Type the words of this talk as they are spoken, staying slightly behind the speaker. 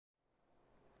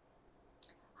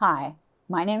Hi,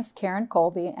 my name's Karen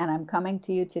Kolbe, and I'm coming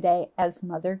to you today as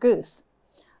Mother Goose.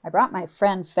 I brought my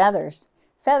friend Feathers.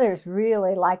 Feathers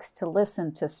really likes to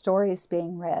listen to stories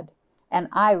being read, and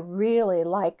I really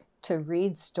like to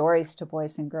read stories to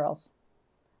boys and girls.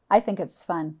 I think it's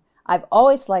fun. I've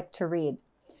always liked to read.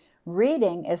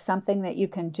 Reading is something that you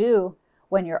can do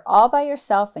when you're all by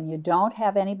yourself and you don't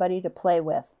have anybody to play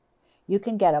with. You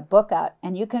can get a book out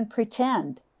and you can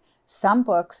pretend. Some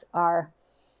books are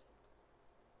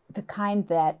the kind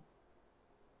that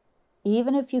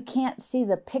even if you can't see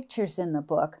the pictures in the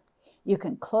book, you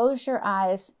can close your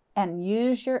eyes and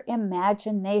use your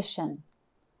imagination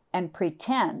and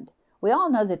pretend. We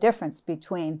all know the difference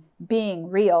between being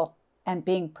real and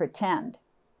being pretend.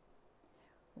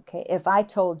 Okay, if I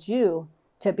told you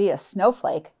to be a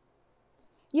snowflake,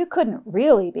 you couldn't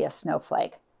really be a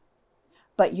snowflake,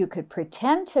 but you could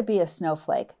pretend to be a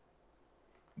snowflake.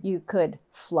 You could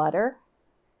flutter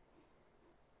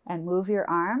and move your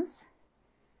arms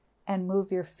and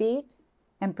move your feet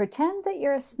and pretend that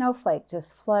you're a snowflake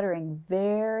just fluttering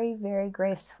very, very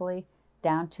gracefully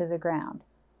down to the ground.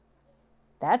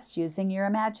 That's using your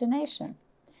imagination.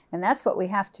 And that's what we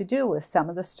have to do with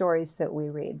some of the stories that we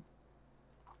read.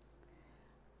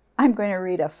 I'm going to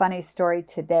read a funny story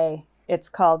today. It's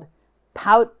called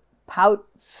Pout Pout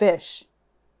Fish.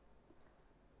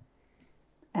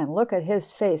 And look at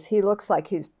his face. He looks like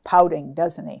he's pouting,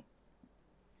 doesn't he?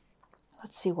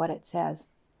 Let's see what it says.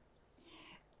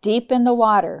 Deep in the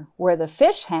water, where the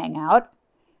fish hang out,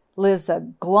 lives a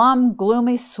glum,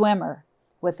 gloomy swimmer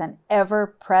with an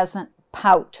ever-present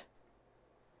pout.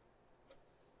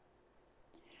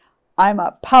 I'm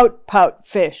a pout pout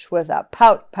fish with a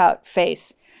pout pout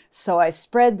face, so I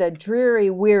spread the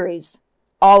dreary wearies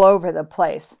all over the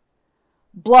place.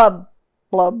 Blub,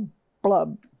 blub,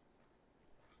 blub.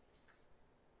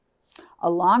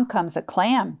 Along comes a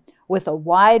clam with a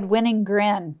wide winning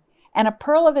grin and a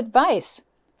pearl of advice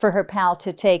for her pal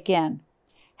to take in.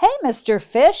 Hey, Mr.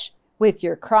 Fish, with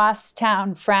your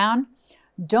cross-town frown,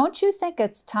 don't you think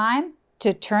it's time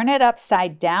to turn it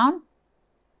upside down?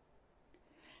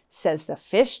 Says the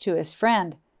fish to his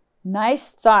friend,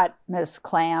 nice thought, Miss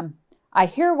Clam. I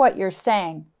hear what you're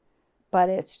saying, but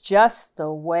it's just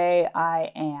the way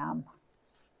I am.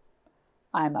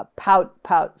 I'm a pout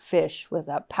pout fish with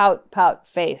a pout pout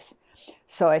face,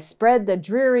 so I spread the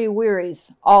dreary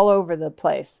wearies all over the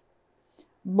place.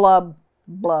 Blub,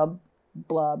 blub,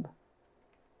 blub.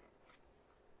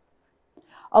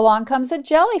 Along comes a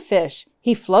jellyfish.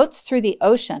 He floats through the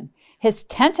ocean, his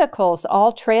tentacles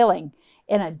all trailing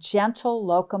in a gentle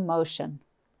locomotion.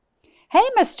 Hey,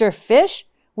 Mr. Fish,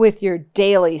 with your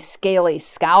daily scaly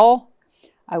scowl,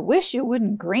 I wish you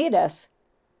wouldn't greet us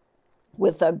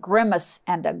with a grimace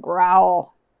and a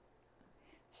growl.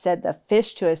 Said the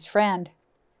fish to his friend,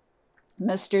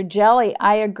 Mr. Jelly,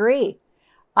 I agree.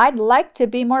 I'd like to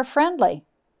be more friendly,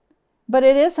 but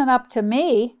it isn't up to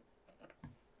me.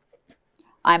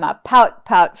 I'm a pout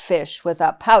pout fish with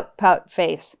a pout pout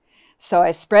face, so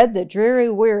I spread the dreary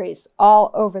wearies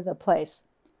all over the place.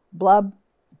 Blub,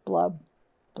 blub,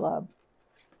 blub.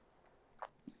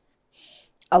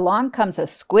 Along comes a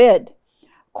squid,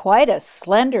 quite a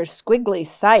slender, squiggly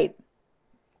sight.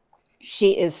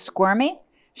 She is squirmy,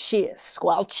 she is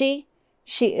squelchy,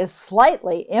 she is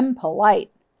slightly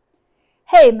impolite.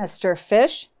 Hey, Mr.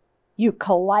 Fish, you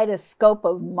kaleidoscope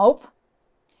of mope.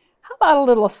 How about a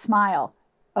little smile,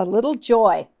 a little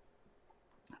joy,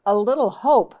 a little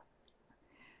hope?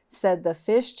 Said the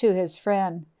fish to his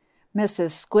friend,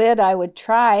 Mrs. Squid, I would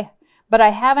try, but I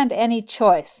haven't any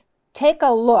choice. Take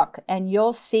a look and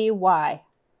you'll see why.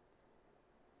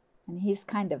 And he's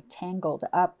kind of tangled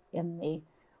up in the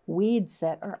weeds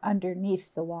that are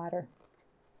underneath the water.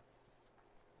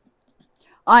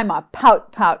 I'm a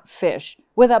pout pout fish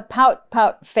with a pout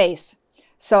pout face,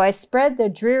 so I spread the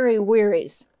dreary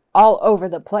wearies all over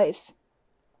the place.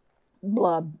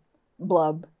 Blub,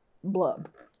 blub, blub.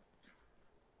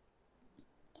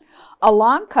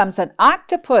 Along comes an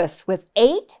octopus with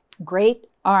 8 great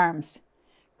arms,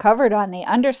 covered on the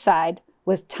underside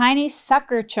with tiny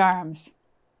sucker charms.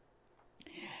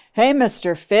 Hey,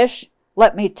 Mr. Fish,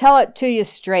 let me tell it to you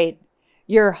straight.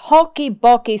 Your hulky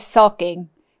bulky sulking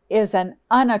is an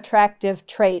unattractive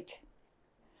trait.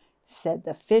 Said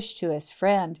the fish to his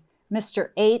friend, Mr.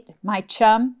 8, my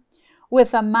chum,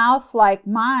 with a mouth like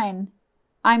mine,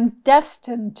 I'm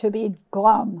destined to be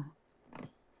glum.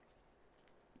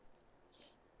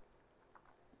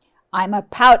 I'm a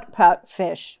pout pout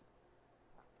fish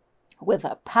with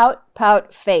a pout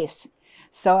pout face,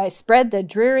 so I spread the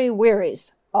dreary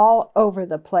wearies all over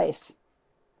the place.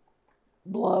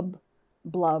 Blub,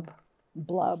 blub,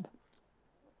 blub.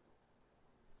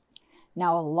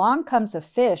 Now along comes a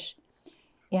fish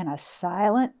in a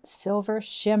silent silver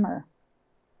shimmer.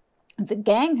 The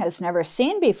gang has never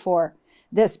seen before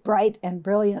this bright and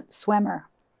brilliant swimmer.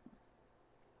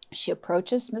 She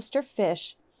approaches Mr.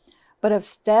 Fish, but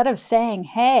instead of saying,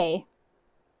 "Hey,"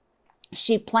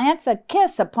 she plants a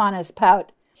kiss upon his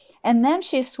pout, and then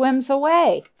she swims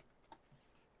away.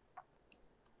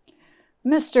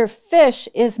 Mr. Fish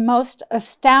is most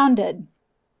astounded.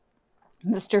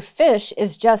 Mr. Fish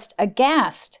is just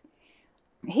aghast.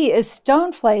 He is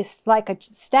stone-faced like a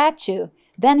statue.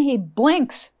 Then he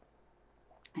blinks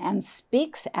and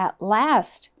speaks at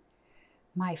last.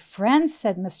 "My friend,"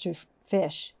 said Mr.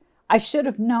 Fish, "I should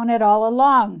have known it all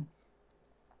along.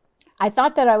 I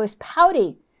thought that I was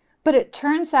pouty, but it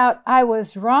turns out I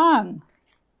was wrong.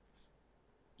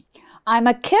 I'm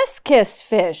a kiss-kiss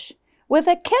fish with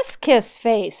a kiss-kiss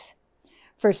face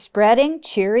for spreading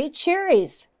cheery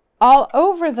cheeries all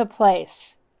over the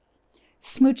place."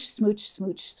 Smooch, smooch,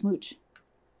 smooch, smooch.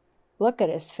 Look at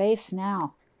his face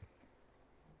now.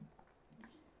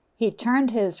 He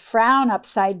turned his frown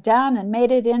upside down and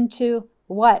made it into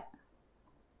what?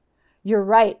 You're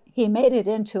right, he made it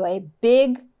into a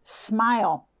big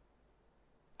smile.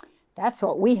 That's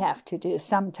what we have to do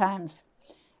sometimes.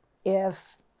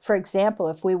 If, for example,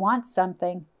 if we want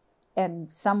something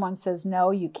and someone says, "No,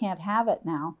 you can't have it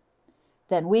now,"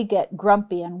 then we get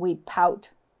grumpy and we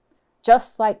pout.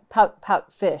 Just like Pout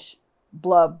Pout Fish,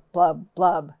 blub, blub,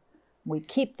 blub. We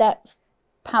keep that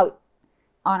pout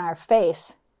on our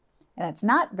face, and it's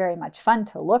not very much fun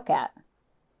to look at.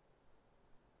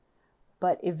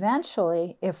 But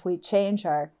eventually, if we change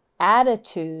our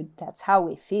attitude, that's how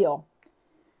we feel,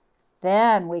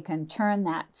 then we can turn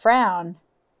that frown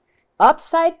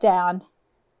upside down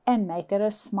and make it a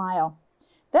smile.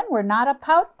 Then we're not a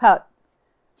Pout Pout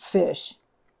Fish.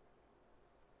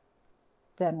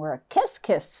 Then we're a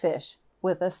kiss-kiss fish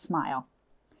with a smile.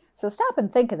 So stop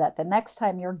and think of that. The next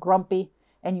time you're grumpy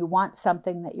and you want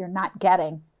something that you're not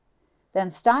getting, then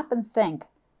stop and think.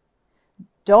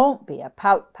 Don't be a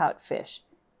Pout Pout Fish.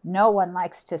 No one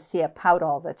likes to see a pout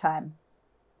all the time.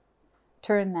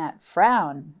 Turn that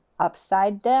frown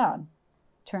upside down.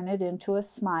 Turn it into a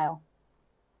smile.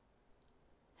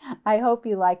 I hope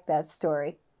you like that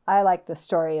story. I like the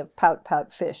story of Pout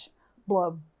Pout Fish.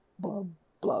 Blub, blub,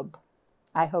 blub.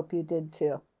 I hope you did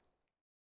too.